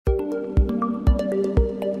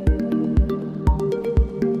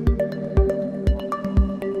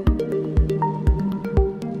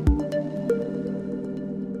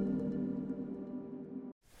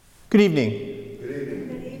Good evening. Good evening.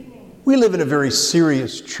 Good evening. We live in a very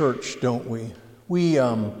serious church, don't we?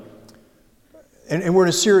 And we're in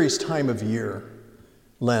a serious time of year,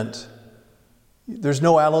 Lent. There's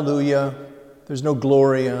no Alleluia. There's no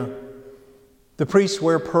Gloria. The priests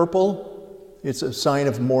wear purple. It's a sign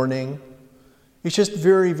of mourning. It's just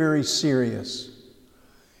very, very serious.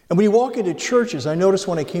 And when you walk into churches, I noticed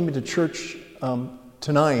when I came into church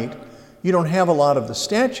tonight, you don't have a lot of the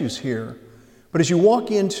statues here. But as you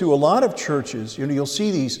walk into a lot of churches, you'll see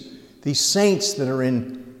these saints that are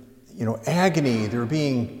in, agony. They're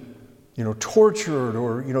being, tortured,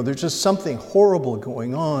 or, there's just something horrible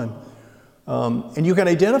going on. And you can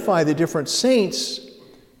identify the different saints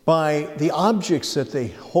by the objects that they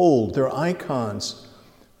hold, their icons.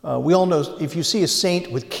 We all know if you see a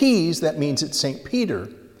saint with keys, that means it's St. Peter.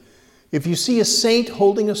 If you see a saint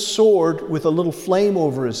holding a sword with a little flame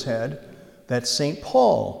over his head, that's St.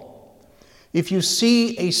 Paul. If you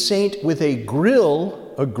see a saint with a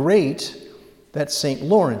grill, a grate, that's St.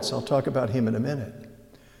 Lawrence. I'll talk about him in a minute.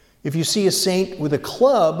 If you see a saint with a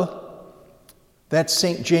club, that's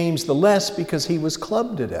St. James the Less, because he was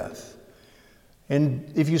clubbed to death.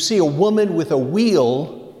 And if you see a woman with a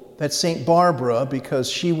wheel, that's St. Barbara, because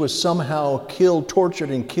she was somehow tortured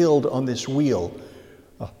and killed on this wheel.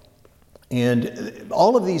 And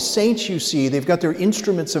all of these saints you see, they've got their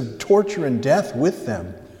instruments of torture and death with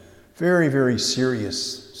them. Very, very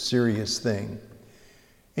serious thing.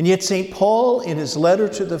 And yet St. Paul, in his letter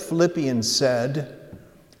to the Philippians, said,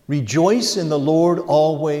 "Rejoice in the Lord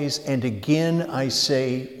always, and again I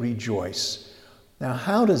say rejoice." Now,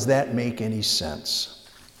 how does that make any sense?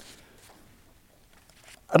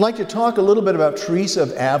 I'd like to talk a little bit about Teresa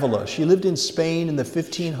of Avila. She lived in Spain in the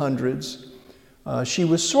 1500s. She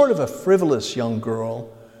was sort of a frivolous young girl.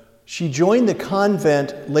 She joined the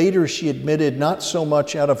convent. Later, she admitted not so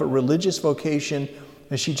much out of a religious vocation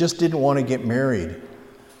as she just didn't want to get married.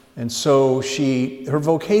 And so her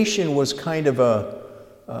vocation was kind of a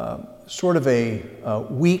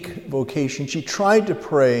weak vocation. She tried to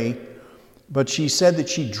pray, but she said that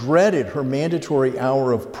she dreaded her mandatory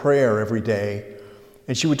hour of prayer every day.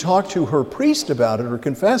 And she would talk to her priest about it, her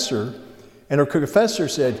confessor, and her confessor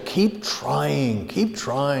said, keep trying.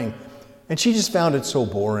 And she just found it so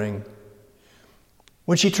boring.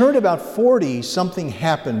 When she turned about 40, something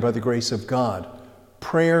happened by the grace of God.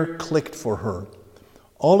 Prayer clicked for her.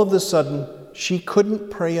 All of a sudden, she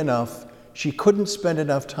couldn't pray enough. She couldn't spend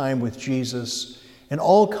enough time with Jesus, and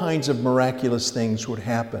all kinds of miraculous things would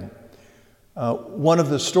happen. One of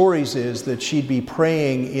the stories is that she'd be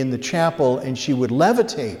praying in the chapel and she would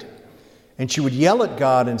levitate, and she would yell at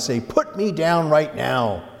God and say, "Put me down right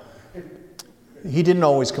now." He didn't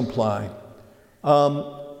always comply.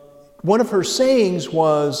 One of her sayings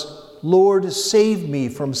was, "Lord, save me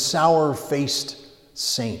from sour-faced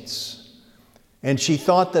saints." And she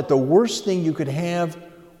thought that the worst thing you could have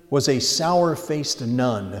was a sour-faced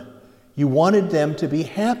nun. You wanted them to be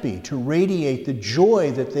happy, to radiate the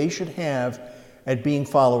joy that they should have at being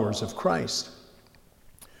followers of Christ.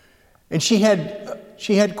 And she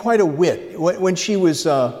had quite a wit. When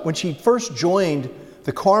she first joined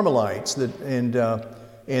the Carmelites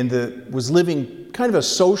was living kind of a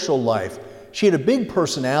social life, she had a big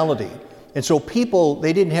personality. And so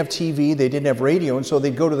they didn't have TV, they didn't have radio, and so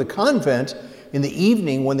they'd go to the convent in the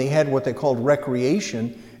evening when they had what they called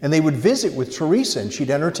recreation, and they would visit with Teresa, and she'd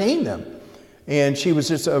entertain them. And she was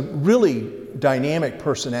just a really dynamic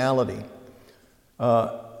personality.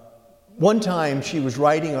 One time she was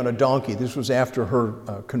riding on a donkey. This was after her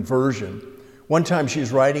conversion. One time she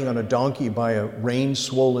was riding on a donkey by a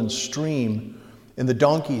rain-swollen stream, and the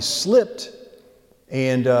donkey slipped,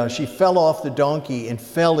 and she fell off the donkey and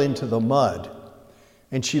fell into the mud.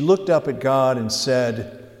 And she looked up at God and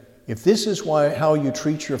said, "If this is how you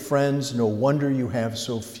treat your friends, no wonder you have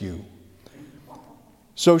so few."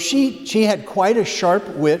 So she had quite a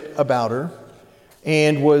sharp wit about her,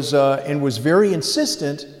 and was very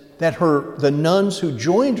insistent that the nuns who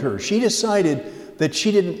joined her, she decided that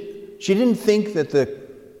she didn't think that the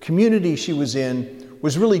community she was in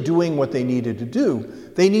was really doing what they needed to do.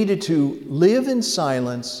 They needed to live in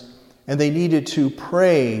silence, and they needed to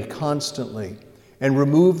pray constantly and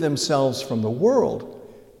remove themselves from the world,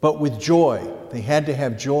 but with joy. They had to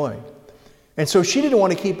have joy. And so she didn't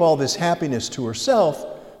want to keep all this happiness to herself,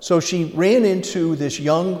 so she ran into this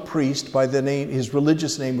young priest his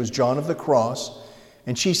religious name was John of the Cross,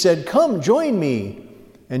 and she said, "Come, join me."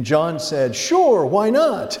 And John said, "Sure, why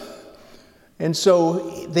not?" And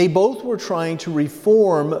so they both were trying to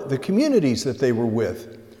reform the communities that they were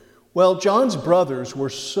with. Well, John's brothers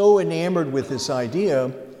were so enamored with this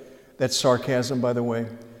idea, that's sarcasm, by the way.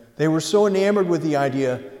 They were so enamored with the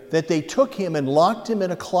idea that they took him and locked him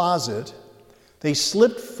in a closet. They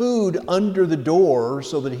slipped food under the door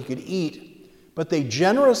so that he could eat, but they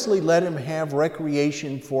generously let him have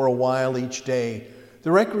recreation for a while each day.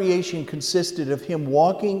 The recreation consisted of him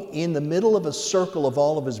walking in the middle of a circle of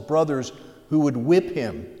all of his brothers who would whip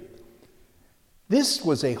him. This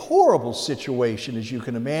was a horrible situation, as you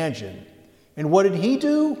can imagine. And what did he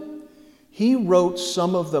do? He wrote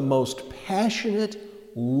some of the most passionate,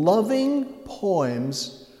 loving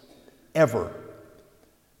poems ever.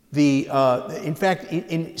 In fact,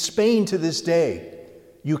 in Spain to this day,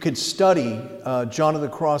 you can study John of the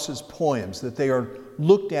Cross's poems, that they are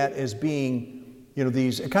looked at as being,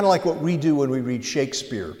 these, kind of like what we do when we read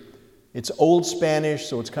Shakespeare. It's Old Spanish,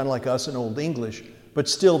 so it's kind of like us in Old English, but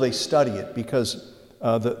still they study it because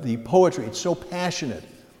the poetry, it's so passionate.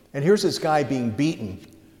 And here's this guy being beaten.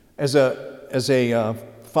 As a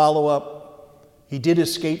follow-up, he did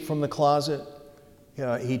escape from the closet.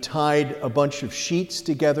 He tied a bunch of sheets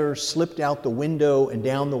together, slipped out the window and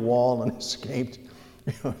down the wall and escaped.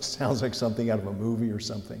 Sounds like something out of a movie or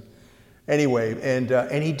something. Anyway,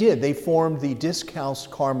 and he did. They formed the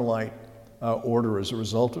Discalced Carmelite order as a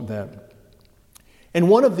result of that. And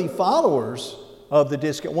one of the followers of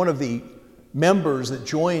the one of the members that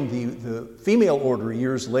joined the female order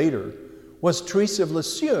years later was Teresa of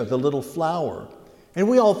Lisieux, the Little Flower. And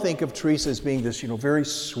we all think of Teresa as being this, very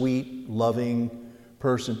sweet, loving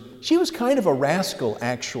person. She was kind of a rascal,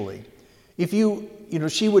 actually.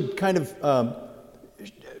 She would kind of,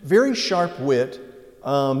 very sharp wit.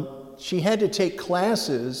 She had to take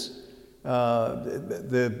classes.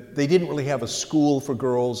 They didn't really have a school for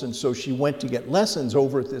girls, and so she went to get lessons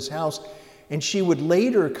over at this house. And she would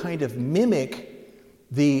later kind of mimic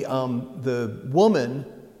the woman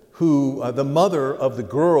who, the mother of the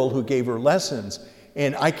girl who gave her lessons.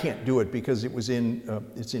 And I can't do it because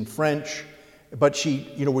it's in French. But she,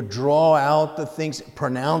 would draw out the things,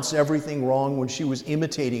 pronounce everything wrong when she was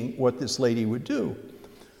imitating what this lady would do.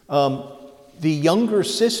 The younger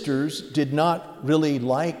sisters did not really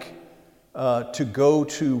like to go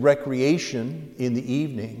to recreation in the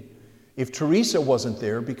evening if Teresa wasn't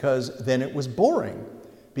there, because then it was boring,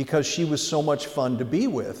 because she was so much fun to be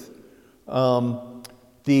with. After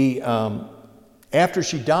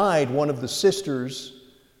she died, one of the sisters,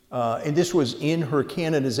 and this was in her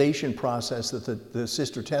canonization process that the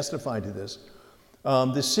sister testified to this.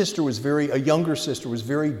 The sister was a younger sister was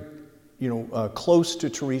very, close to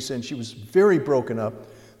Teresa, and she was very broken up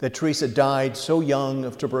that Teresa died so young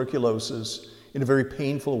of tuberculosis in a very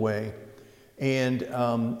painful way. And,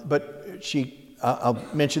 but I'll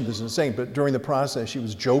mention this in a second, but during the process, she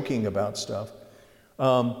was joking about stuff.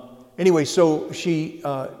 Anyway, so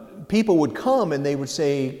people would come and they would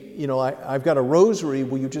say, I've got a rosary,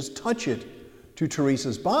 will you just touch it to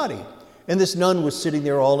Teresa's body? And this nun was sitting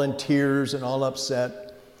there all in tears and all upset.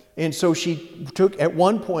 And so at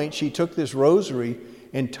one point, she took this rosary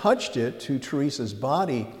and touched it to Teresa's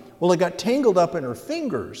body. Well, it got tangled up in her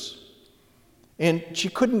fingers and she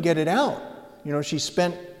couldn't get it out. She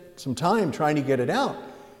spent some time trying to get it out.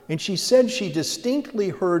 And she said she distinctly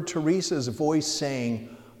heard Teresa's voice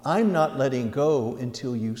saying, "I'm not letting go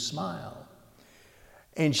until you smile."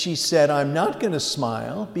 And she said, "I'm not going to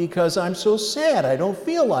smile because I'm so sad. I don't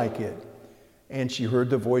feel like it." And she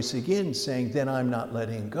heard the voice again saying, "Then I'm not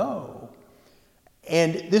letting go."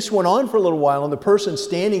 And this went on for a little while, and the person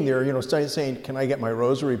standing there, started saying, "Can I get my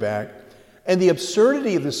rosary back?" And the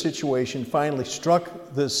absurdity of the situation finally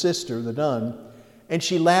struck the sister, the nun, and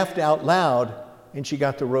she laughed out loud, and she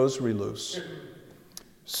got the rosary loose.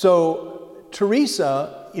 So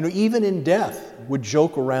Teresa, even in death, would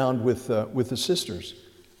joke around with the sisters.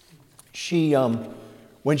 She,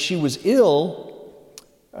 when she was ill,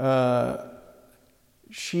 a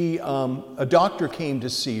doctor came to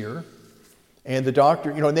see her, and the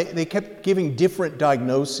doctor, they kept giving different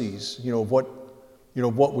diagnoses, of what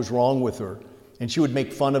was wrong with her, and she would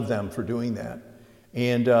make fun of them for doing that.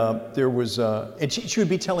 And and she would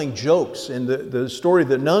be telling jokes, and the story of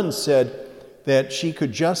the nun said that she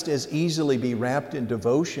could just as easily be wrapped in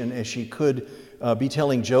devotion as she could be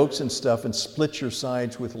telling jokes and stuff and split your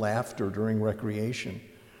sides with laughter during recreation.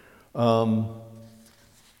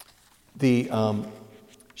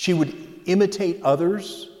 She would imitate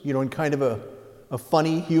others, in kind of a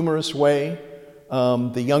funny, humorous way.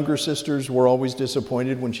 The younger sisters were always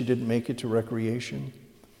disappointed when she didn't make it to recreation.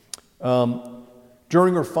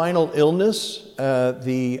 During her final illness,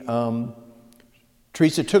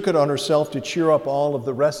 Teresa took it on herself to cheer up all of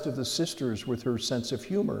the rest of the sisters with her sense of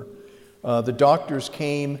humor. The doctors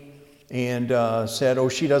came and said, "Oh,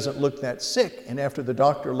 she doesn't look that sick." And after the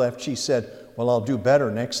doctor left, she said, "Well, I'll do better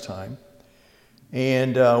next time."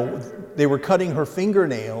 And they were cutting her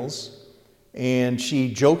fingernails, and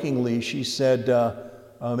she said,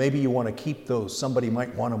 maybe you want to keep those. Somebody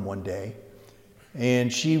might want them one day.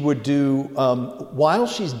 And she would do, while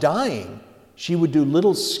she's dying, she would do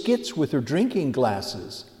little skits with her drinking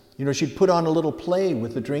glasses. You know, she'd put on a little play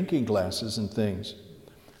with the drinking glasses and things.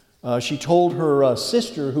 She told her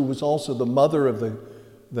sister, who was also the mother of the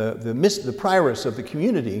prioress of the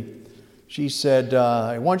community, she said,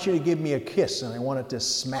 I want you to give me a kiss, and I want it to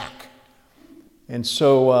smack. And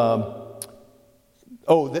so,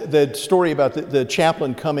 the story about the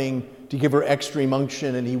chaplain coming to give her extreme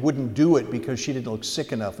unction, and he wouldn't do it because she didn't look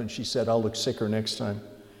sick enough, and she said, I'll look sicker next time.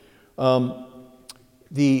 While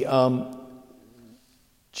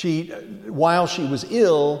she was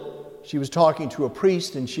ill, she was talking to a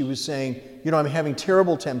priest, and she was saying, I'm having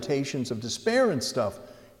terrible temptations of despair and stuff.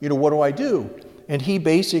 What do I do? And he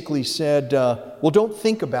basically said, well, don't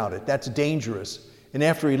think about it. That's dangerous. And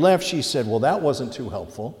after he left, she said, well, that wasn't too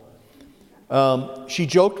helpful. She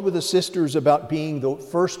joked with the sisters about being the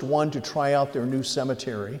first one to try out their new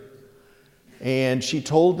cemetery. And she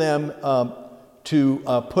told them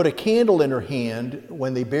to put a candle in her hand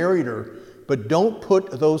when they buried her, but don't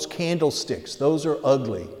put those candlesticks. Those are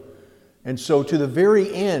ugly. And so to the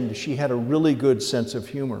very end, she had a really good sense of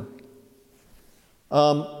humor.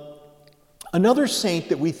 Another saint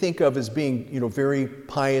that we think of as being, very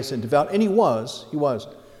pious and devout, and he was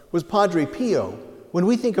Padre Pio. When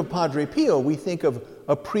we think of Padre Pio, we think of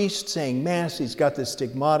a priest saying Mass. He's got the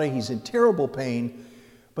stigmata. He's in terrible pain,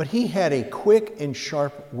 but he had a quick and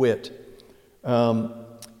sharp wit. There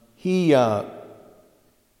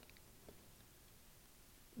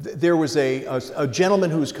was a gentleman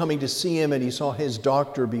who was coming to see him, and he saw his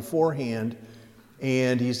doctor beforehand,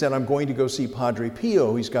 and he said, I'm going to go see Padre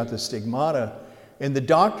Pio. He's got the stigmata. And the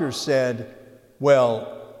doctor said,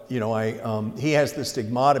 well, he has the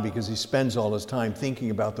stigmata because he spends all his time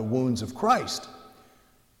thinking about the wounds of Christ.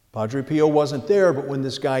 Padre Pio wasn't there, but when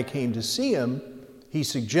this guy came to see him, he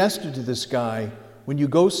suggested to this guy, when you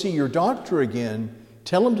go see your doctor again,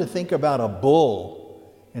 tell him to think about a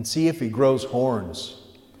bull and see if he grows horns.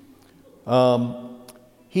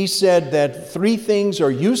 He said that 3 things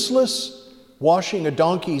are useless: washing a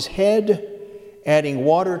donkey's head, adding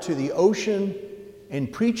water to the ocean,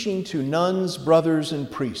 and preaching to nuns, brothers, and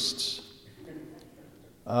priests.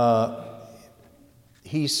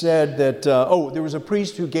 He said that, there was a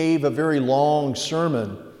priest who gave a very long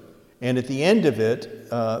sermon, and at the end of it,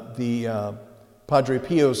 he asked Padre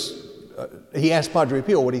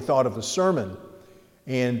Pio what he thought of the sermon.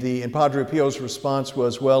 And Padre Pio's response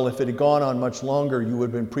was, well, if it had gone on much longer, you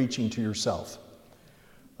would have been preaching to yourself.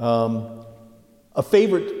 A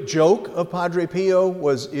favorite joke of Padre Pio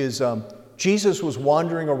is Jesus was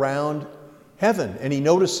wandering around heaven, and he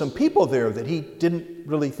noticed some people there that he didn't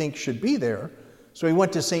really think should be there. So he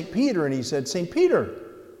went to St. Peter and he said, St. Peter,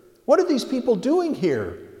 what are these people doing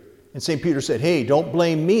here? And St. Peter said, hey, don't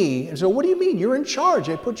blame me. And so, what do you mean? You're in charge.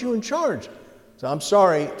 I put you in charge. So, I'm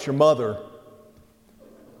sorry, it's your mother.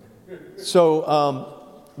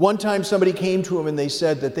 So one time somebody came to him and they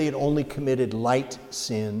said that they had only committed light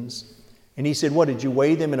sins. And he said, what, did you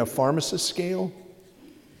weigh them in a pharmacist scale?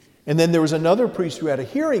 And then there was another priest who had a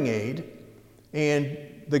hearing aid, and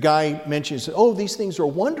the guy mentioned, oh, these things are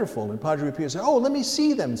wonderful. And Padre Pio said, oh, let me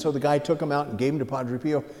see them. So the guy took them out and gave them to Padre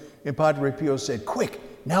Pio. And Padre Pio said, quick,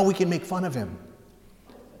 now we can make fun of him.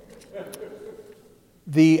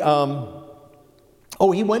 He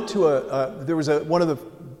went to one of the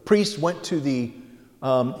priests went to the,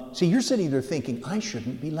 see, you're sitting there thinking, I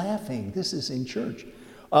shouldn't be laughing. This is in church.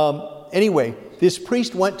 Anyway, this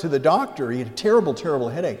priest went to the doctor. He had a terrible, terrible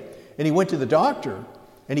headache. And he went to the doctor,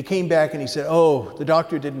 and he came back and he said, oh, the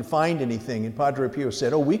doctor didn't find anything. And Padre Pio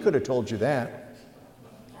said, oh, we could have told you that.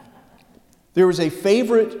 There was a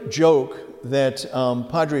favorite joke that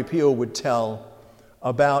Padre Pio would tell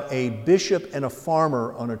about a bishop and a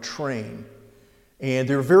farmer on a train. And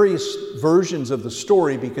there are various versions of the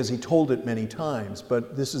story because he told it many times,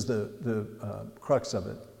 but this is the crux of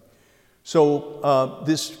it. So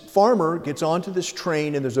this farmer gets onto this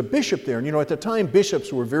train, and there's a bishop there. And, at the time,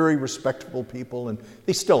 bishops were very respectable people, and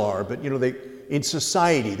they still are, but, in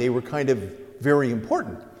society, they were kind of very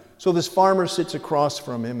important. So this farmer sits across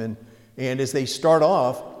from him, and as they start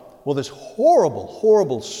off, well, this horrible,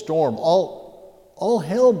 horrible storm, all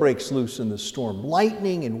hell breaks loose in the storm,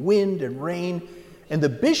 lightning and wind and rain, and the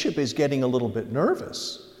bishop is getting a little bit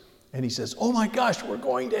nervous. And he says, oh my gosh, we're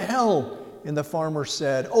going to hell. And the farmer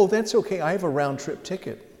said, oh, that's okay, I have a round-trip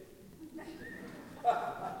ticket.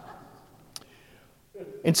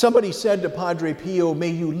 And somebody said to Padre Pio, may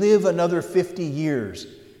you live another 50 years.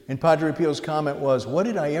 And Padre Pio's comment was, "What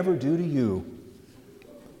did I ever do to you?"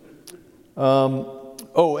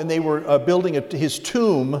 And they were building his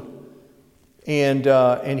tomb,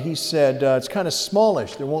 and he said, it's kind of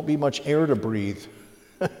smallish. There won't be much air to breathe.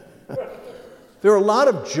 There are a lot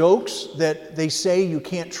of jokes that they say you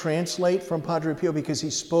can't translate from Padre Pio because he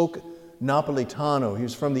spoke Napolitano. He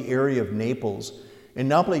was from the area of Naples. And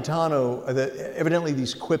Napolitano, evidently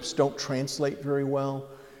these quips don't translate very well.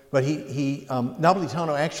 But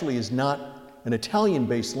Napolitano actually is not an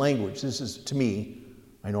Italian-based language. This is, to me,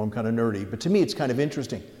 I know I'm kind of nerdy, but to me it's kind of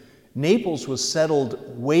interesting. Naples was settled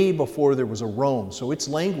way before there was a Rome, so its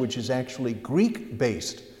language is actually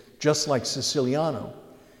Greek-based, just like Siciliano.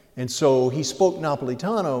 And so he spoke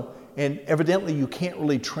Napolitano, and evidently you can't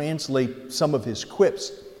really translate some of his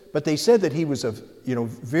quips. But they said that he was a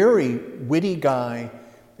very witty guy,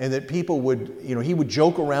 and that people would, he would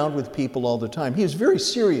joke around with people all the time. He was very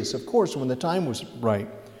serious, of course, when the time was right.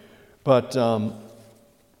 But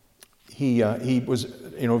he was,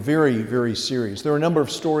 very, very serious. There are a number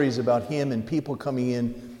of stories about him and people coming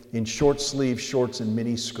in short sleeve shorts and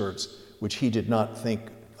mini skirts, which he did not think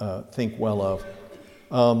well of.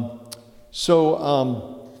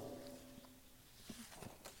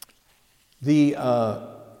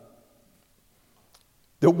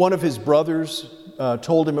 One of his brothers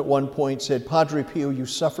told him at one point, said, "Padre Pio, you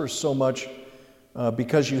suffer so much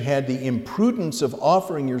because you had the imprudence of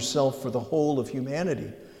offering yourself for the whole of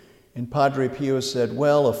humanity." And Padre Pio said,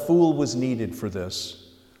 "Well, a fool was needed for this."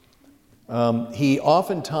 He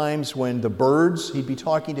oftentimes, when he'd be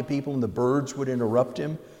talking to people and the birds would interrupt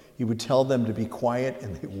him, he would tell them to be quiet,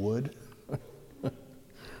 and they would.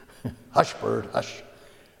 Hush, bird, hush.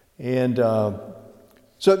 And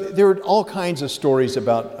so there are all kinds of stories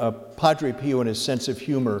about Padre Pio and his sense of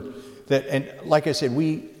humor. And like I said,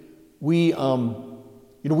 we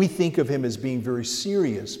think of him as being very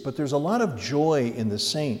serious, but there's a lot of joy in the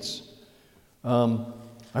saints.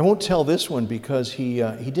 I won't tell this one because he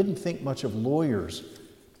didn't think much of lawyers.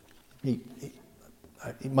 He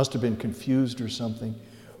must have been confused or something.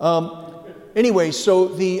 Anyway, so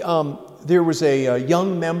there was a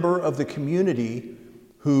young member of the community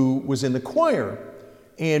who was in the choir.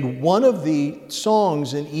 And one of the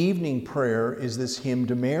songs in evening prayer is this hymn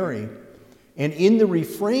to Mary. And in the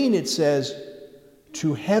refrain it says,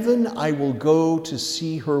 "To heaven I will go to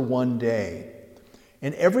see her one day."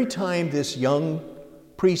 And every time this young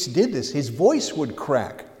priest did this, his voice would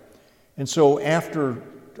crack. And so after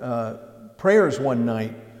prayers one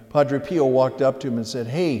night, Padre Pio walked up to him and said,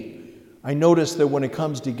 "Hey, I noticed that when it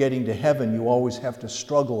comes to getting to heaven, you always have to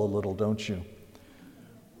struggle a little, don't you?"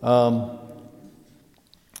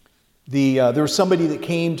 There was somebody that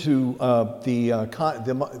came to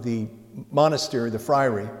the monastery, the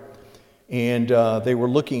friary, and they were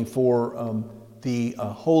looking for the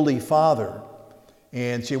Holy Father.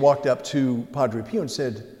 And she walked up to Padre Pio and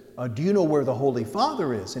said, "Do you know where the Holy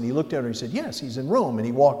Father is?" And he looked at her and he said, "Yes, he's in Rome," and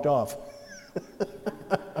he walked off.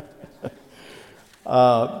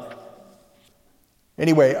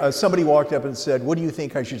 Anyway, somebody walked up and said, "What do you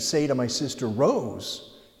think I should say to my sister Rose?"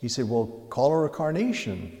 He said, "Well, call her a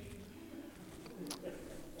carnation."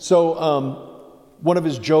 So one of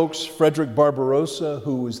his jokes, Frederick Barbarossa,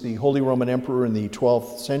 who was the Holy Roman Emperor in the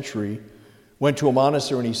 12th century, went to a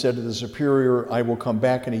monastery and he said to the superior, "I will come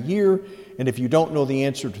back in a year, and if you don't know the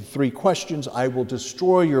answer to 3 questions, I will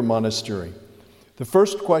destroy your monastery." The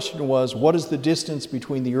first question was, what is the distance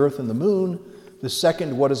between the earth and the moon? The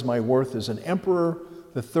second, what is my worth as an emperor?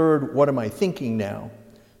 The third, what am I thinking now?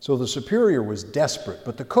 So the superior was desperate,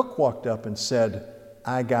 but the cook walked up and said,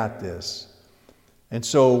 "I got this." And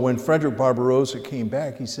so when Frederick Barbarossa came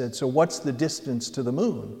back, he said, "So what's the distance to the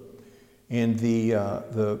moon?" And the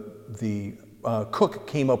cook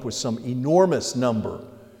came up with some enormous number.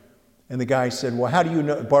 And the guy said, "Well, how do you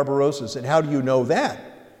know?" Barbarossa said, "How do you know that?"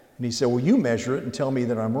 And he said, "Well, you measure it and tell me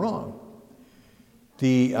that I'm wrong."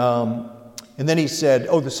 And then he said,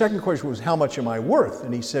 the second question was, "How much am I worth?"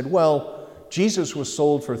 And he said, "Well, Jesus was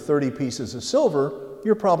sold for 30 pieces of silver.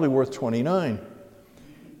 You're probably worth 29.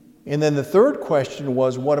 And then the third question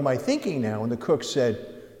was, "What am I thinking now?" And the cook said,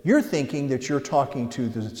 "You're thinking that you're talking to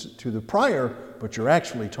the prior, but you're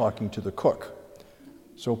actually talking to the cook."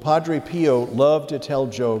 So Padre Pio loved to tell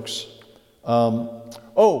jokes.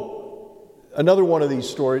 Another one of these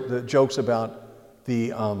stories, the jokes about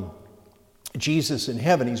the Jesus in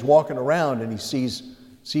heaven. He's walking around and he sees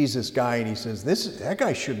this guy and he says, "That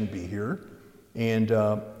guy shouldn't be here." And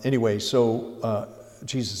anyway, so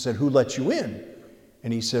Jesus said, "Who let you in?"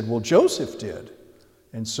 And he said, "Well, Joseph did."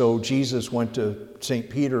 And so Jesus went to St.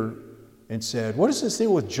 Peter and said, "What is this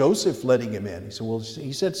thing with Joseph letting him in?" He said, "Well,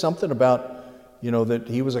 he said something about that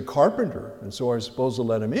he was a carpenter, and so I was supposed to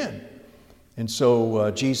let him in. And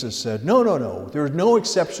so Jesus said, no, there are no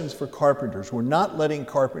exceptions for carpenters. We're not letting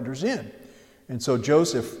carpenters in. And so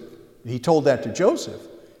he told that to Joseph.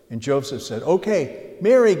 And Joseph said, okay,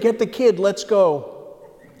 Mary, get the kid, let's go.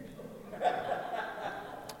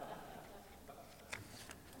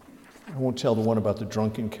 I won't tell the one about the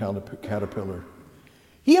drunken caterpillar.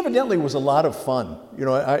 He evidently was a lot of fun.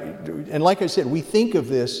 And like I said, we think of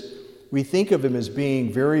him as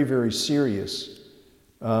being very, very serious.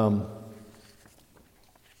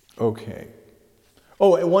 Okay.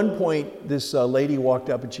 Oh, at one point, this lady walked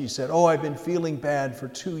up and she said, I've been feeling bad for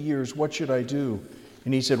 2 years. What should I do?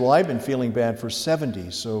 And he said, well, I've been feeling bad for 70,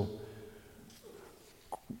 so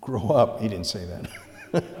grow up. He didn't say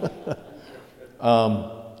that.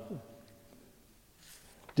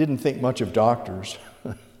 Didn't think much of doctors.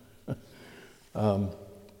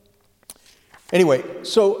 Anyway,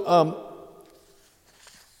 so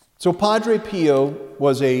Padre Pio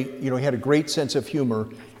was he had a great sense of humor,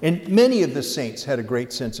 and many of the saints had a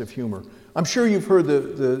great sense of humor. I'm sure you've heard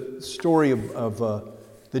the story of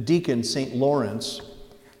the deacon, St. Lawrence,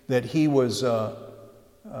 that he was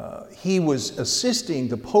assisting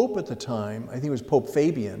the Pope at the time, I think it was Pope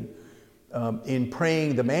Fabian, in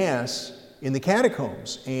praying the Mass in the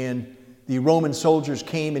catacombs. And the Roman soldiers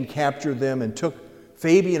came and captured them and took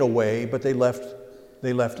Fabian away, but they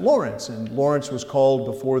left Lawrence. And Lawrence was called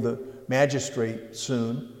before the magistrate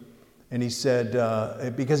soon. And he said,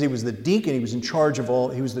 because he was the deacon, he was in charge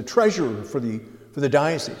of he was the treasurer for the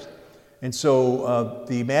diocese. And so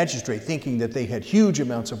the magistrate, thinking that they had huge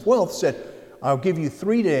amounts of wealth, said, I'll give you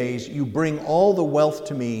 3 days, you bring all the wealth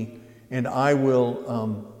to me, and I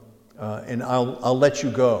will, I'll let you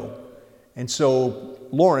go. And so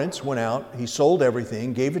Lawrence went out, he sold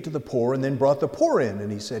everything, gave it to the poor, and then brought the poor in.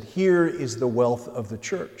 And he said, here is the wealth of the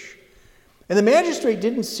church. And the magistrate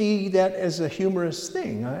didn't see that as a humorous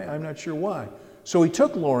thing. I'm not sure why. So he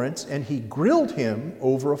took Lawrence and he grilled him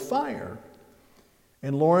over a fire.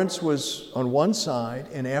 And Lawrence was on one side,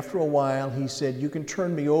 and after a while he said, you can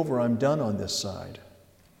turn me over, I'm done on this side.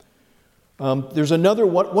 There's another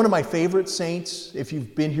one of my favorite saints. If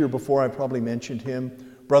you've been here before, I probably mentioned him.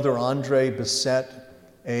 Brother Andre Basset,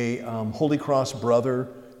 a Holy Cross brother,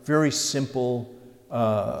 very simple,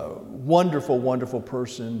 wonderful, wonderful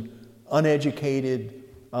person, uneducated.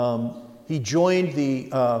 He joined the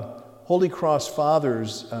Holy Cross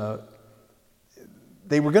Fathers.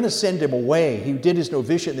 They were going to send him away. He did his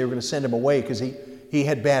novitiate, and they were going to send him away because he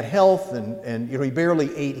had bad health, and he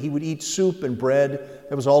barely ate. He would eat soup and bread.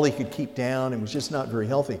 That was all he could keep down, and was just not very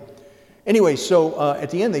healthy. Anyway, so at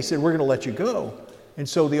the end they said, we're going to let you go. And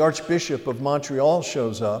so the Archbishop of Montreal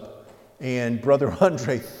shows up, and Brother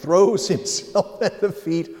Andre throws himself at the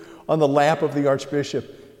feet on the lap of the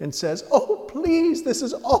Archbishop and says, oh, please, this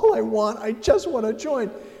is all I want. I just want to join.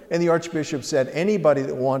 And the Archbishop said, anybody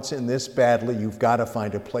that wants in this badly, you've got to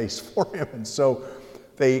find a place for him. And so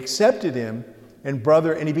they accepted him, and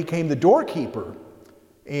he became the doorkeeper.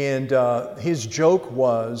 And his joke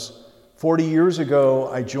was, 40 years ago,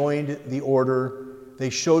 I joined the order. They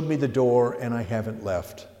showed me the door, and I haven't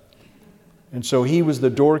left. And so he was the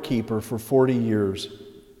doorkeeper for 40 years.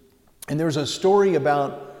 And there's a story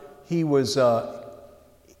about he was a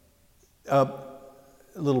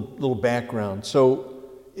little background. So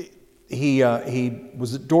he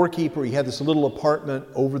was a doorkeeper. He had this little apartment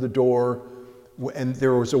over the door, and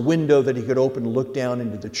there was a window that he could open and look down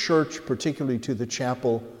into the church, particularly to the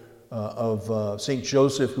chapel of St.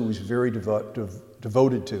 Joseph, who he was very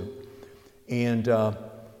devoted to. And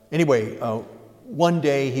anyway, one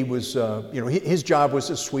day he was, his job was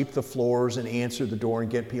to sweep the floors and answer the door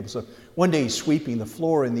and get people. So one day he's sweeping the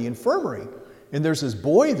floor in the infirmary, and there's this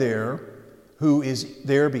boy there who is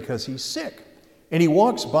there because he's sick. And he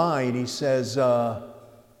walks by and he says,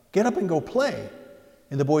 get up and go play.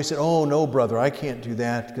 And the boy said, oh, no, brother, I can't do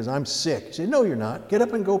that because I'm sick. He said, no, you're not. Get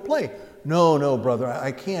up and go play. No, brother,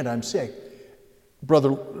 I can't. I'm sick.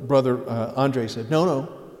 Brother Andre said,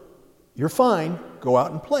 no, you're fine. Go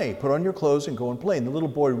out and play. Put on your clothes and go and play. And the little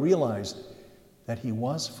boy realized that he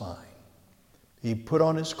was fine. He put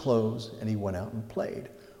on his clothes and he went out and played.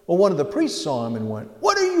 Well, one of the priests saw him and went,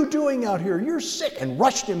 what are you doing out here? You're sick, and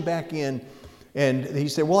rushed him back in. And he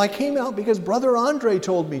said, well, I came out because Brother Andre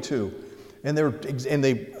told me to. And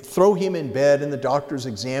they throw him in bed, and the doctor's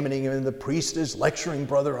examining him, and the priest is lecturing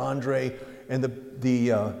Brother Andre. And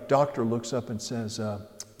the doctor looks up and says,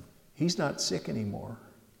 he's not sick anymore.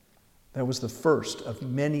 That was the first of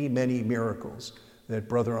many, many miracles that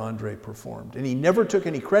Brother Andre performed. And he never took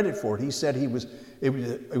any credit for it. He said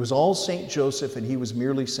it was all St. Joseph, and he was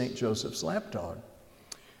merely St. Joseph's lapdog.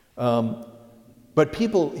 But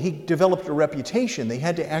he developed a reputation. They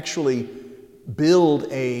had to actually build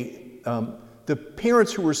the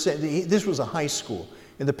parents who were this was a high school,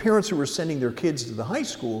 and the parents who were sending their kids to the high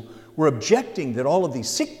school were objecting that all of these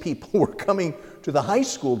sick people were coming to the high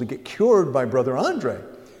school to get cured by Brother Andre.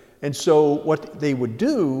 And so what they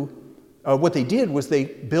did was they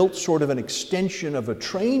built sort of an extension of a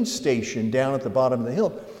train station down at the bottom of the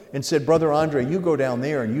hill and said, Brother Andre, you go down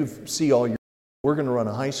there and you see we're going to run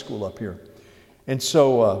a high school up here. And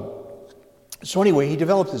so anyway, he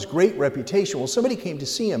developed this great reputation. Well, somebody came to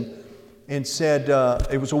see him and said,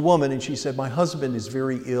 it was a woman, and she said, my husband is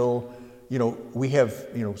very ill. We have,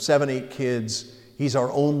 7, 8 kids. He's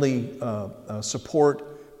our only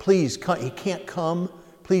support. Please, he can't come.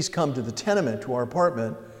 Please come to the tenement, to our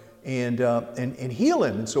apartment, and heal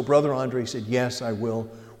him. And so Brother Andre said, yes, I will.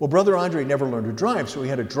 Well, Brother Andre never learned to drive, so he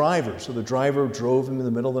had a driver. So the driver drove him in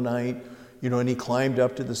the middle of the night, and he climbed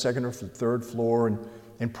up to the 2nd or 3rd floor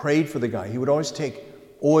and prayed for the guy. He would always take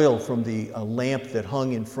oil from the lamp that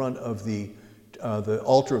hung in front of the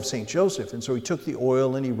altar of St. Joseph. And so he took the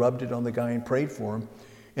oil and he rubbed it on the guy and prayed for him.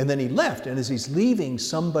 And then he left. And as he's leaving,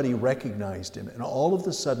 somebody recognized him. And all of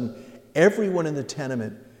a sudden, everyone in the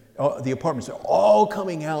tenement, the apartments, are all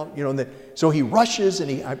coming out. So he rushes,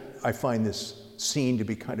 and I find this scene to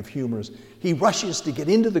be kind of humorous. He rushes to get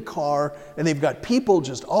into the car, and they've got people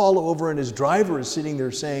just all over, and his driver is sitting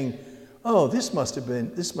there saying, oh, this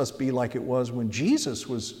must be like it was when Jesus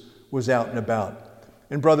was out and about.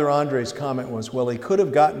 And Brother Andre's comment was, well, he could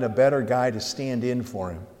have gotten a better guy to stand in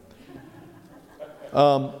for him.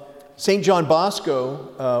 St. John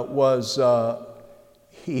Bosco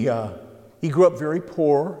he grew up very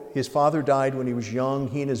poor. His father died when he was young.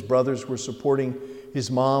 He and his brothers were supporting his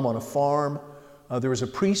mom on a farm. There was a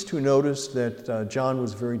priest who noticed that John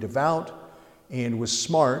was very devout and was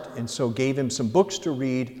smart, and so gave him some books to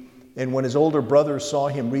read. And when his older brother saw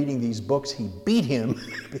him reading these books, he beat him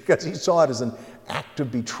because he saw it as an act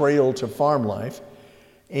of betrayal to farm life.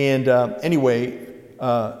 And anyway,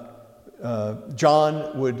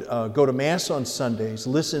 John would go to Mass on Sundays,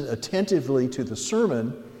 listen attentively to the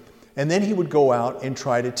sermon, and then he would go out and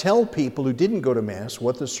try to tell people who didn't go to Mass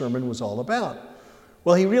what the sermon was all about.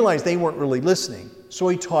 Well, he realized they weren't really listening, so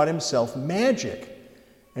he taught himself magic.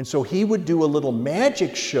 And so he would do a little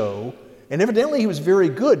magic show, and evidently he was very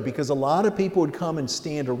good because a lot of people would come and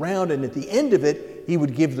stand around, and at the end of it, he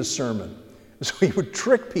would give the sermon. So he would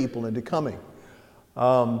trick people into coming.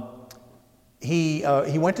 He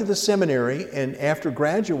went to the seminary, and after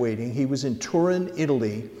graduating, he was in Turin,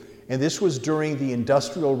 Italy, and this was during the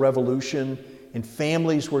Industrial Revolution, and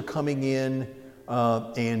families were coming in,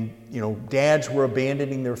 and dads were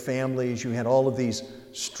abandoning their families. You had all of these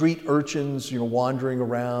street urchins, wandering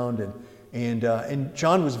around, and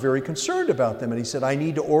John was very concerned about them, and he said, I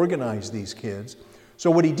need to organize these kids. So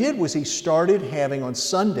what he did was he started having, on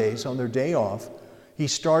Sundays, on their day off, he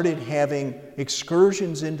started having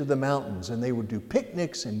excursions into the mountains, and they would do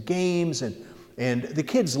picnics and games, and the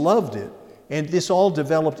kids loved it. And this all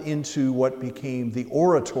developed into what became the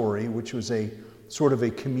oratory, which was a sort of a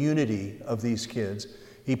community of these kids.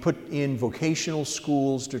 He put in vocational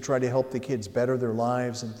schools to try to help the kids better their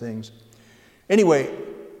lives and things. Anyway,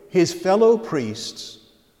 his fellow priests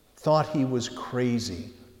thought he was crazy,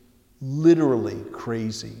 literally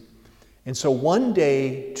crazy. And so one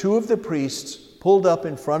day, 2 of the priests pulled up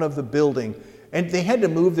in front of the building, and they had to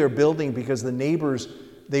move their building because the neighbors,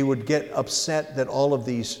 they would get upset that all of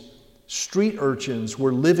these street urchins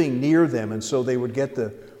were living near them, and so they would get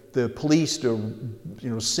the police to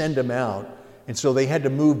send them out. And so they had to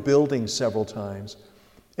move buildings several times.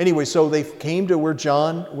 Anyway, so they came to where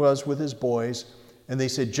John was with his boys, and they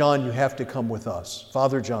said, John, you have to come with us.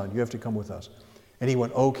 Father John, you have to come with us. And he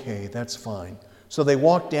went, okay, that's fine. So they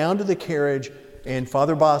walked down to the carriage, and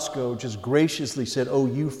Father Bosco just graciously said, oh,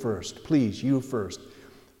 you first, please, you first.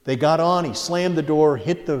 They got on, he slammed the door,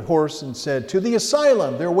 hit the horse, and said, to the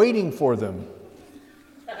asylum, they're waiting for them.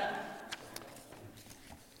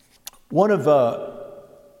 One of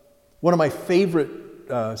my favorite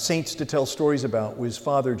saints to tell stories about was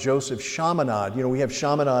Father Joseph Chaminade. We have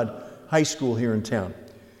Chaminade High School here in town.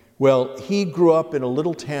 Well, he grew up in a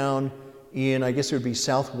little town in, I guess it would be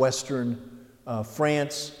southwestern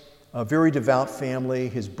France, a very devout family.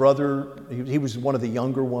 His brother, he was one of the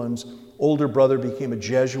younger ones. Older brother became a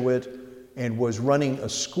Jesuit and was running a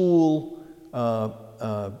school.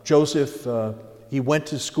 Joseph, he went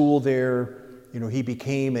to school there. He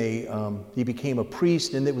became a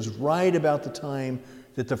priest, and it was right about the time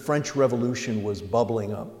that the French Revolution was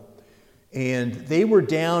bubbling up. And they were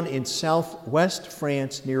down in southwest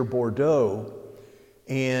France near Bordeaux,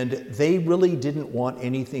 And they really didn't want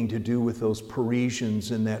anything to do with those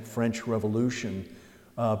Parisians in that French Revolution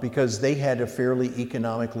because they had a fairly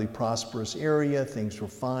economically prosperous area. Things were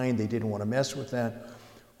fine. They didn't want to mess with that.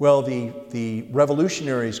 Well, the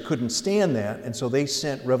revolutionaries couldn't stand that, and so they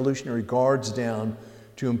sent Revolutionary Guards down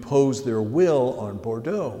to impose their will on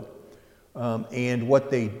Bordeaux. And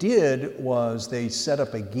what they did was they set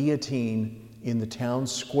up a guillotine in the town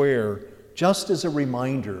square just as a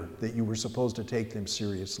reminder that you were supposed to take them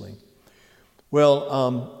seriously.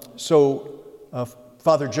 Well,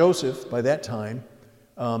 Father Joseph, by that time,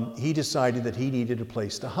 he decided that he needed a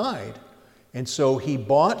place to hide. And so he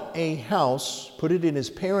bought a house, put it in his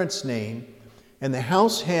parents' name, and the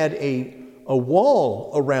house had a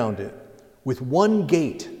wall around it with one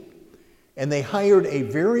gate. And they hired a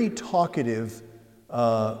very talkative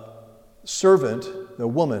servant, the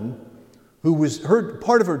woman, who was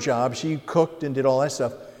part of her job. She cooked and did all that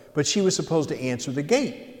stuff, but she was supposed to answer the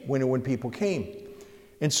gate when people came.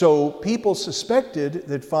 And so people suspected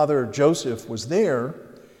that Father Joseph was there,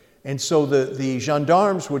 and so the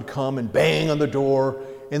gendarmes would come and bang on the door,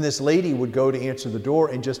 and this lady would go to answer the door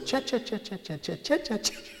and just chat,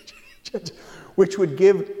 which would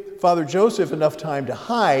give Father Joseph enough time to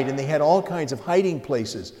hide, and they had all kinds of hiding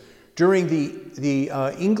places. During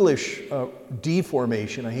the English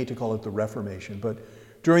Deformation, I hate to call it the Reformation, but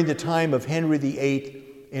during the time of Henry VIII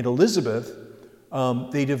and Elizabeth,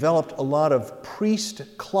 they developed a lot of priest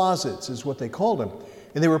closets, is what they called them.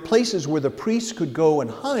 And they were places where the priests could go and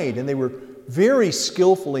hide, and they were very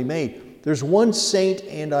skillfully made. There's one saint,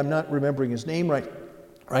 and I'm not remembering his name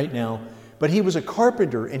right now, but he was a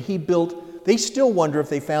carpenter, and he built, they still wonder if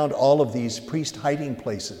they found all of these priest hiding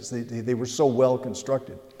places. They were so well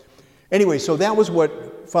constructed. Anyway, so that was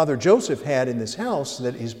what Father Joseph had in this house,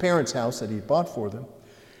 that his parents' house that he bought for them.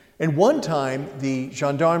 And one time, the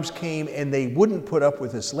gendarmes came and they wouldn't put up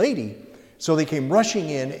with this lady, so they came rushing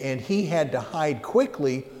in, and he had to hide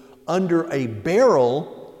quickly under a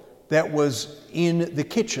barrel that was in the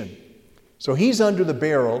kitchen. So he's under the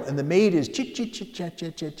barrel, and the maid is chit, chit, chit, chat,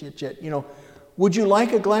 chat, chat, chat, chat, would you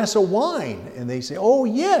like a glass of wine? And they say, oh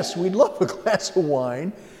yes, we'd love a glass of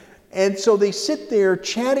wine. And so they sit there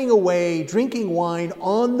chatting away, drinking wine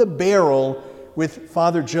on the barrel with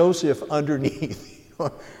Father Joseph underneath.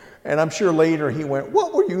 And I'm sure later he went,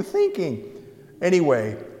 what were you thinking?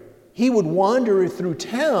 Anyway, he would wander through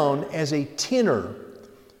town as a tinner,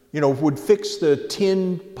 would fix the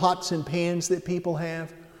tin pots and pans that people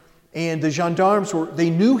have. And the gendarmes they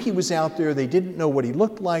knew he was out there. They didn't know what he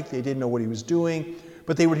looked like. They didn't know what he was doing.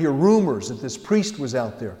 But they would hear rumors that this priest was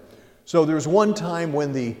out there. So there was one time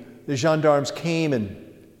when the gendarmes came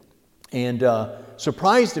and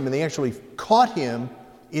surprised him, and they actually caught him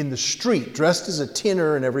in the street, dressed as a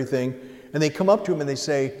tinner and everything. And they come up to him and they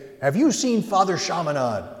say, have you seen Father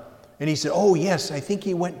Chaminade? And he said, oh yes, I think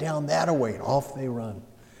he went down that way. And off they run.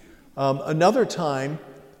 Another time,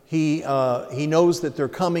 he knows that they're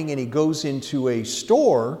coming, and he goes into a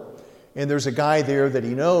store, and there's a guy there that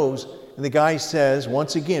he knows, and the guy says,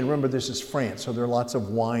 once again, remember this is France, so there are lots of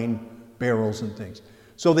wine barrels and things.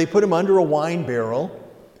 So they put him under a wine barrel,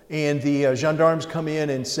 and the gendarmes come in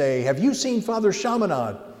and say, have you seen Father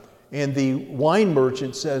Chaminade? And the wine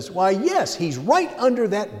merchant says, why, yes, he's right under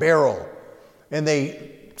that barrel. And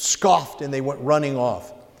they scoffed, and they went running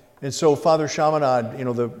off. And so Father Chaminade,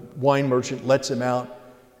 the wine merchant, lets him out.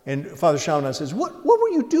 And Father Chaminade says, what were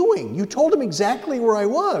you doing? You told him exactly where I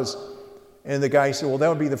was. And the guy said, well, that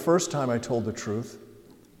would be the first time I told the truth.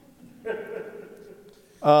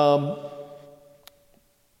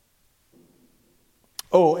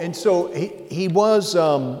 And so he was,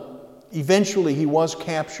 eventually he was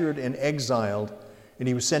captured and exiled, and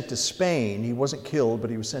he was sent to Spain. He wasn't killed, but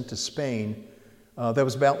he was sent to Spain. That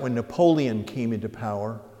was about when Napoleon came into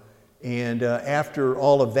power. And after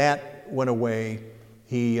all of that went away,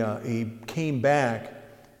 he came back,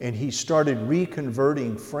 and he started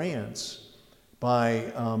reconverting France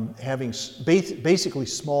by having basically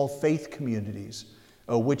small faith communities,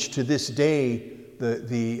 which to this day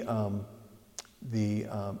the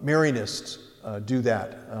Marianists do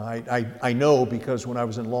that. I know because when I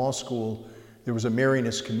was in law school, there was a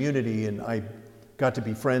Marianist community, and I got to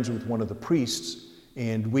be friends with one of the priests,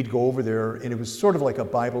 and we'd go over there, and it was sort of like a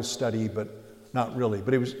Bible study, but not really.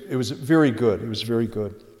 But it was very good. It was very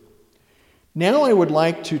good. Now I would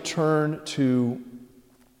like to turn to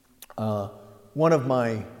one of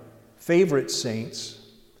my favorite saints,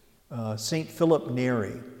 Saint Philip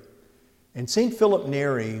Neri. And Saint Philip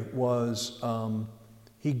Neri was,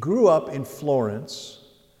 he grew up in Florence.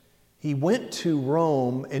 He went to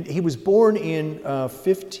Rome, and he was born in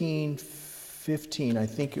 1515, I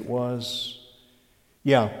think it was.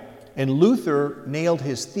 Yeah, and Luther nailed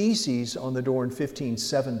his theses on the door in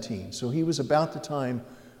 1517. So he was about the time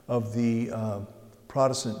of the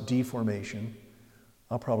Protestant Deformation.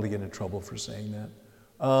 I'll probably get in trouble for saying that.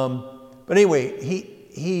 But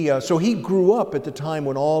anyway, so he grew up at the time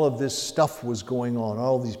when all of this stuff was going on,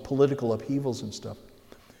 all these political upheavals and stuff.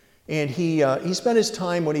 And he spent his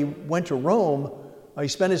time, when he went to Rome, he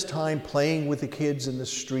spent his time playing with the kids in the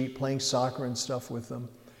street, playing soccer and stuff with them.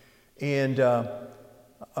 And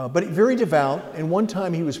but very devout. And one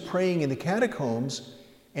time he was praying in the catacombs,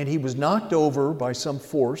 and he was knocked over by some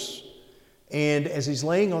force. And as he's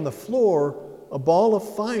laying on the floor, a ball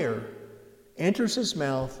of fire enters his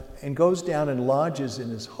mouth and goes down and lodges in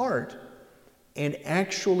his heart and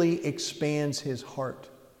actually expands his heart.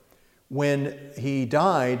 When he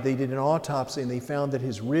died, they did an autopsy and they found that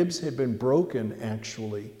his ribs had been broken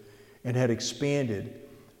actually and had expanded.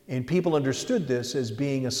 And people understood this as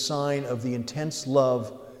being a sign of the intense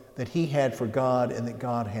love that he had for God and that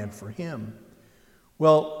God had for him.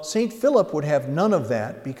 Well, St. Philip would have none of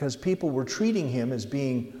that because people were treating him as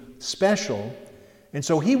being special. And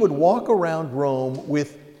so he would walk around Rome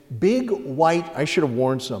with big white, I should have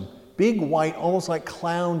worn some, big white, almost like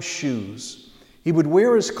clown shoes. He would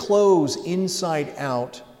wear his clothes inside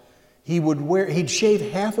out. He'd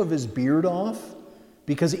shave half of his beard off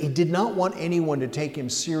because he did not want anyone to take him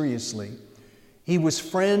seriously. He was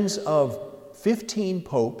friends of 15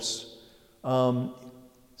 popes.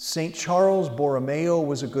 St. Charles Borromeo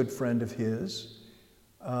was a good friend of his.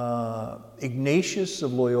 Ignatius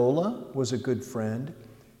of Loyola was a good friend.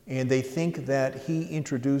 And they think that he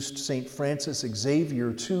introduced St. Francis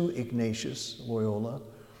Xavier to Ignatius Loyola.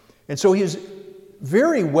 And so he was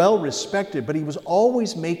very well respected, but he was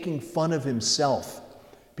always making fun of himself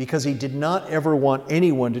because he did not ever want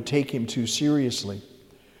anyone to take him too seriously.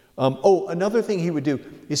 Another thing he would do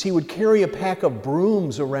is he would carry a pack of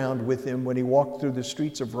brooms around with him when he walked through the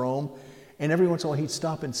streets of Rome, and every once in a while he'd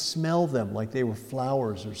stop and smell them like they were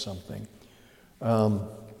flowers or something. One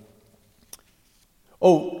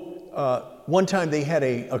time they had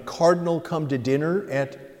a cardinal come to dinner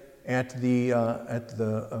at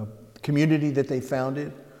the community that they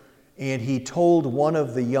founded, and he told one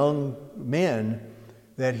of the young men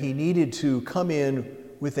that he needed to come in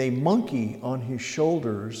with a monkey on his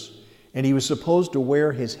shoulders, and he was supposed to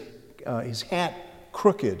wear his hat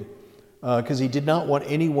crooked because he did not want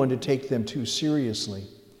anyone to take them too seriously.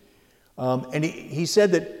 And he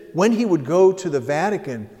said that when he would go to the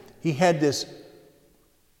Vatican, he had this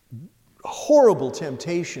horrible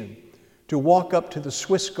temptation to walk up to the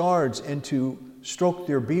Swiss guards and to stroke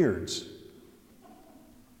their beards.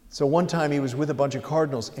 So one time he was with a bunch of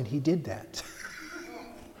cardinals and he did that.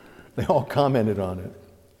 They all commented on it.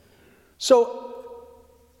 So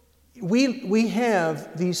we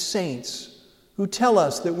have these saints who tell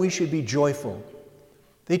us that we should be joyful.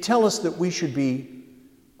 They tell us that we should be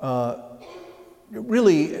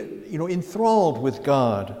really, enthralled with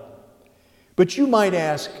God. But you might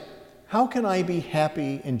ask, how can I be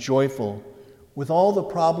happy and joyful with all the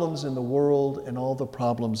problems in the world and all the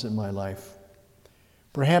problems in my life?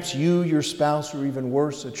 Perhaps you, your spouse, or even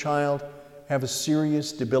worse, a child, have a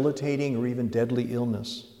serious, debilitating, or even deadly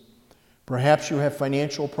illness. Perhaps you have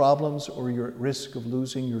financial problems or you're at risk of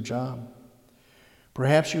losing your job.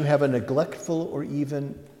 Perhaps you have a neglectful or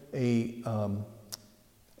even a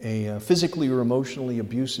physically or emotionally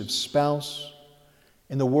abusive spouse.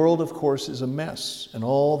 And the world, of course, is a mess, and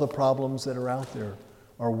all the problems that are out there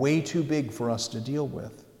are way too big for us to deal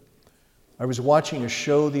with. I was watching a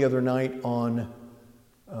show the other night on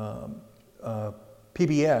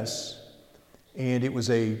PBS, and it was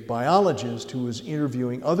a biologist who was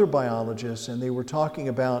interviewing other biologists, and they were talking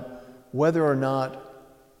about whether or not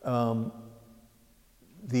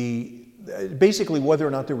whether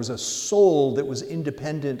or not there was a soul that was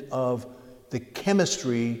independent of the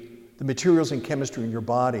chemistry, the materials and chemistry in your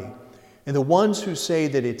body. And the ones who say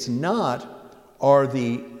that it's not are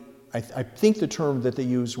I think the term that they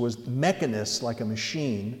used was mechanists, like a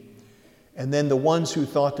machine. And then the ones who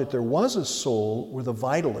thought that there was a soul were the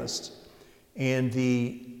vitalists. And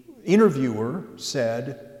the interviewer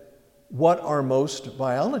said, "What are most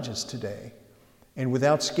biologists today?" And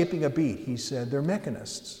without skipping a beat, he said, "They're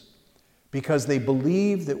mechanists," because they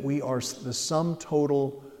believe that we are the sum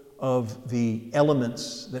total of the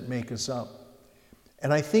elements that make us up.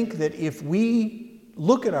 And I think that if we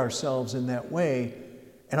look at ourselves in that way,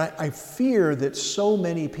 and I fear that so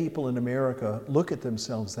many people in America look at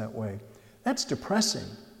themselves that way, that's depressing.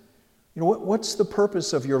 What's the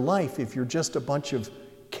purpose of your life if you're just a bunch of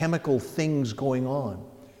chemical things going on?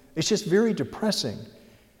 It's just very depressing.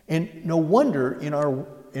 And no wonder in our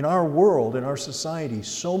in our world, in our society,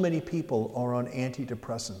 so many people are on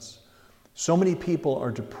antidepressants. So many people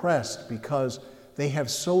are depressed because they have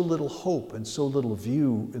so little hope and so little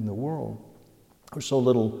view in the world, or so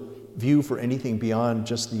little view for anything beyond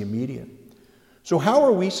just the immediate. So how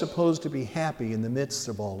are we supposed to be happy in the midst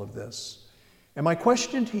of all of this? And my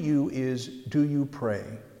question to you is, do you pray?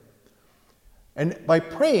 And by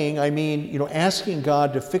praying, I mean, asking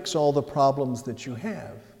God to fix all the problems that you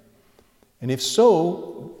have. And if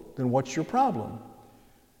so, then what's your problem?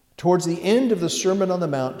 Towards the end of the Sermon on the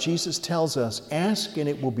Mount, Jesus tells us, ask and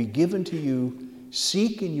it will be given to you,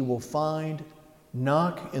 seek and you will find,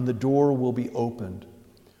 knock and the door will be opened.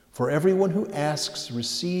 For everyone who asks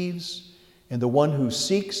receives, and the one who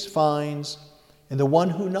seeks finds, and the one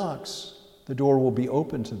who knocks, the door will be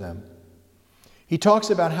open to them. He talks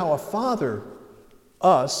about how a father,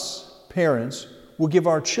 us, parents, will give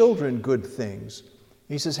our children good things.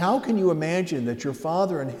 He says, how can you imagine that your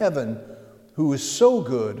Father in heaven, who is so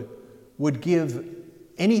good, would give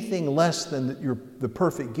anything less than the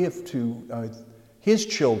perfect gift to his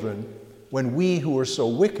children when we who are so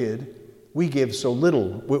wicked, we give so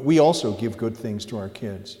little? We also give good things to our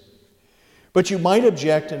kids. But you might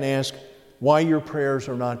object and ask why your prayers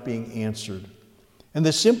are not being answered. And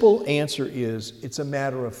the simple answer is, it's a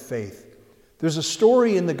matter of faith. There's a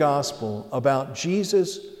story in the gospel about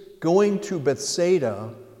Jesus going to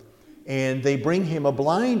Bethsaida, and they bring him a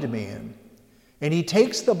blind man. And he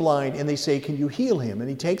takes the blind, and they say, can you heal him? And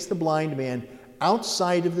he takes the blind man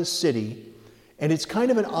outside of the city, and it's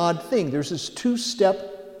kind of an odd thing. There's this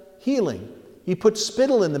two-step healing. He puts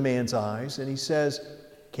spittle in the man's eyes, and he says,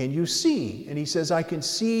 can you see? And he says, I can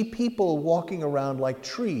see people walking around like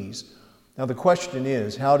trees. Now the question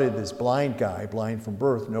is, how did this blind guy, blind from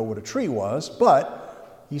birth, know what a tree was?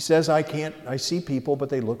 But he says, I see people, but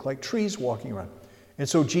they look like trees walking around. And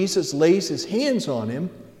so Jesus lays his hands on him,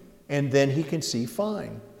 and then he can see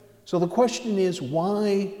fine. So the question is,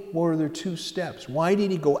 why were there two steps? Why did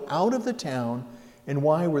he go out of the town, and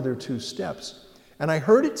why were there two steps? And I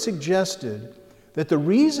heard it suggested that the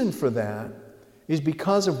reason for that is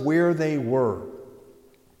because of where they were.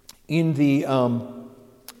 In the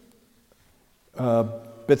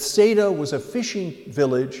Bethsaida was a fishing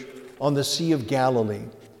village on the Sea of Galilee.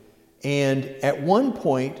 And at one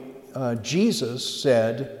point, Jesus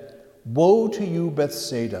said, woe to you,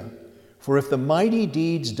 Bethsaida, for if the mighty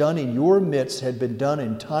deeds done in your midst had been done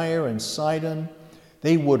in Tyre and Sidon,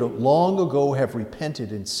 they would long ago have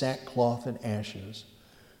repented in sackcloth and ashes.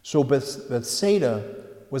 So Bethsaida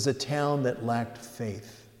was a town that lacked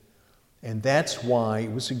faith. And that's why,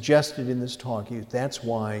 it was suggested in this talk, that's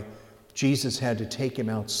why Jesus had to take him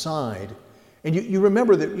outside. And you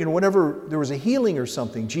remember that, whenever there was a healing or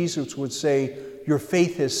something, Jesus would say, your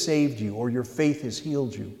faith has saved you, or your faith has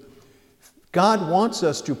healed you. God wants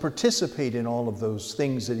us to participate in all of those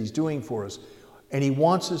things that he's doing for us, and he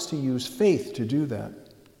wants us to use faith to do that.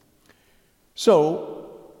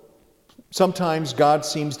 So, sometimes God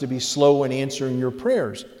seems to be slow in answering your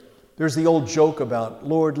prayers. There's the old joke about,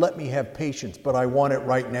 Lord, let me have patience, but I want it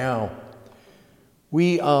right now.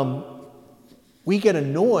 We get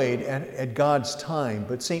annoyed at God's time,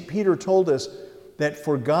 but St. Peter told us that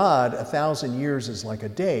for God, 1,000 years is like a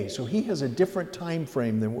day. So he has a different time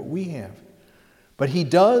frame than what we have. But he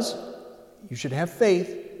does, you should have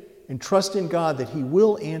faith and trust in God that he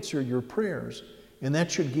will answer your prayers, and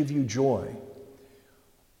that should give you joy.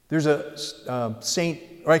 There's a saint,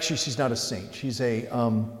 or actually she's not a saint, she's a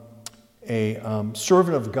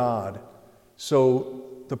servant of God. So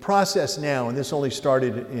the process now, and this only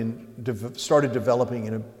started developing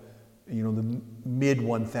in the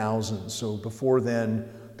mid-1000s. So before then,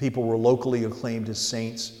 people were locally acclaimed as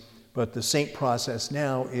saints. But the saint process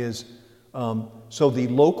now is, so the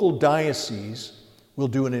local diocese will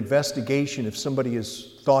do an investigation. If somebody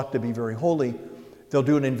is thought to be very holy, they'll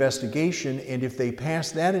do an investigation, and if they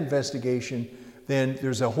pass that investigation, then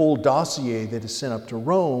there's a whole dossier that is sent up to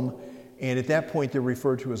Rome, and at that point they're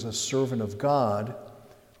referred to as a servant of God.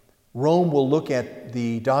 Rome will look at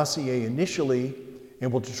the dossier initially and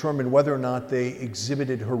will determine whether or not they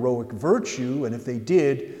exhibited heroic virtue, and if they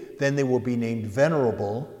did, then they will be named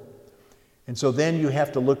venerable. And so then you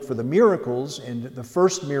have to look for the miracles, and the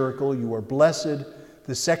first miracle, you are blessed.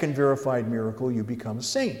 The second verified miracle, you become a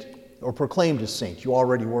saint, or proclaimed a saint. You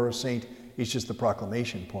already were a saint, it's just the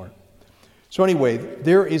proclamation part. So anyway,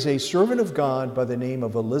 there is a servant of God by the name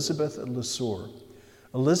of Elizabeth Lesueur.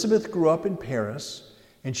 Elizabeth grew up in Paris,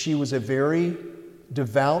 and she was a very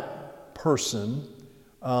devout person.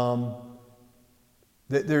 I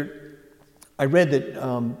read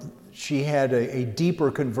that she had a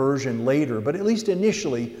deeper conversion later, but at least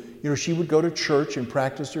initially, she would go to church and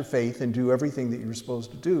practice her faith and do everything that you're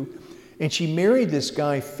supposed to do. And she married this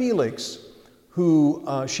guy, Felix, who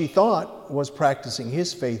she thought was practicing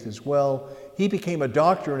his faith as well. He became a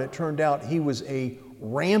doctor, and it turned out he was a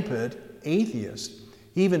rampant atheist.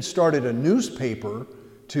 He even started a newspaper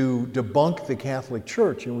to debunk the Catholic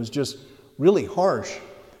Church. It was just really harsh.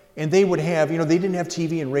 And they would have, they didn't have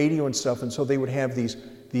TV and radio and stuff, and so they would have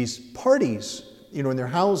these parties, in their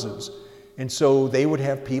houses. And so they would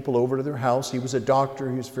have people over to their house. He was a doctor,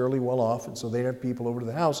 he was fairly well off, and so they'd have people over to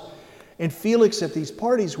the house. And Felix at these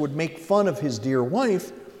parties would make fun of his dear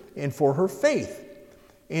wife and for her faith.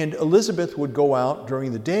 And Elizabeth would go out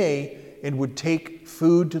during the day and would take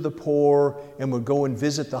food to the poor and would go and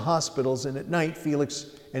visit the hospitals. And at night,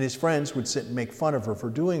 Felix and his friends would sit and make fun of her for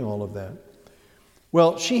doing all of that.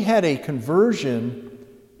 Well, she had a conversion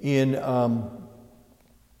in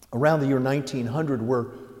around the year 1900 where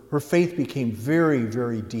her faith became very,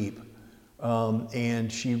 very deep.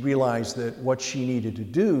 And she realized that what she needed to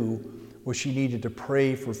do was she needed to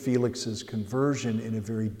pray for Felix's conversion in a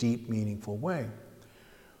very deep, meaningful way.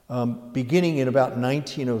 Beginning in about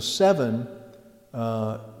 1907,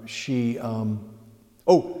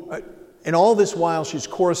 and all this while she's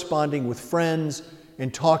corresponding with friends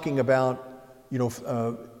and talking about,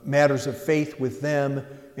 matters of faith with them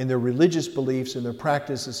and their religious beliefs and their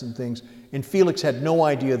practices and things. And Felix had no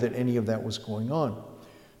idea that any of that was going on.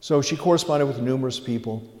 So she corresponded with numerous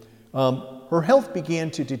people. Her health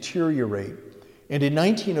began to deteriorate. And in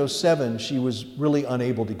 1907, she was really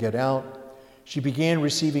unable to get out. She began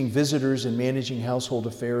receiving visitors and managing household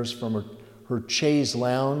affairs from her chaise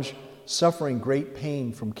lounge, suffering great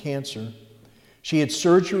pain from cancer. She had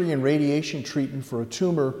surgery and radiation treatment for a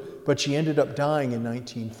tumor, but she ended up dying in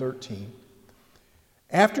 1913.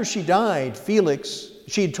 After she died,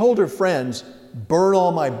 she had told her friends, burn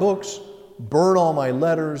all my books, burn all my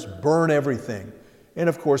letters, burn everything. And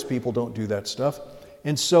of course, people don't do that stuff.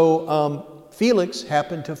 And so Felix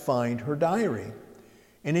happened to find her diary.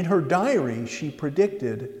 And in her diary, she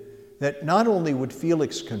predicted that not only would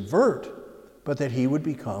Felix convert, but that he would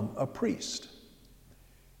become a priest.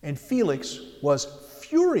 And Felix was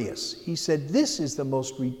furious. He said, this is the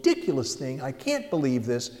most ridiculous thing. I can't believe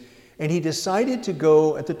this. And he decided to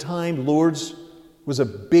go, at the time, Lourdes was a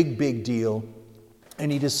big, big deal.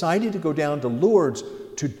 And he decided to go down to Lourdes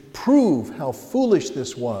to prove how foolish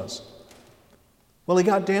this was. Well, he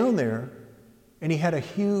got down there and he had a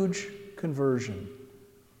huge conversion.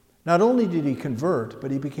 Not only did he convert,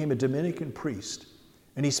 but he became a Dominican priest.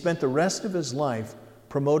 And he spent the rest of his life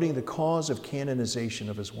promoting the cause of canonization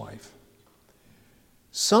of his wife.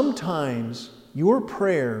 Sometimes your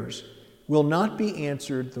prayers will not be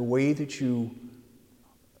answered the way that you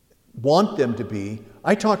want them to be.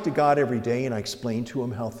 I talk to God every day and I explain to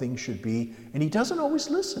him how things should be, and he doesn't always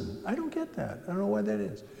listen. I don't get that. I don't know why that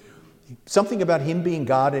is. Something about him being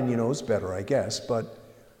God and he knows better, I guess, but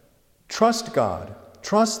trust God.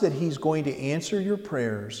 Trust that he's going to answer your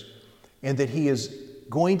prayers and that he is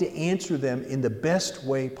going to answer them in the best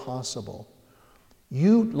way possible.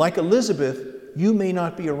 You, like Elizabeth, you may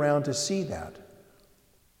not be around to see that,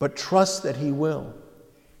 but trust that he will.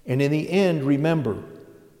 And in the end, remember,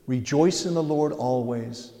 rejoice in the Lord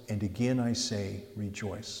always, and again I say,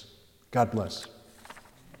 rejoice. God bless.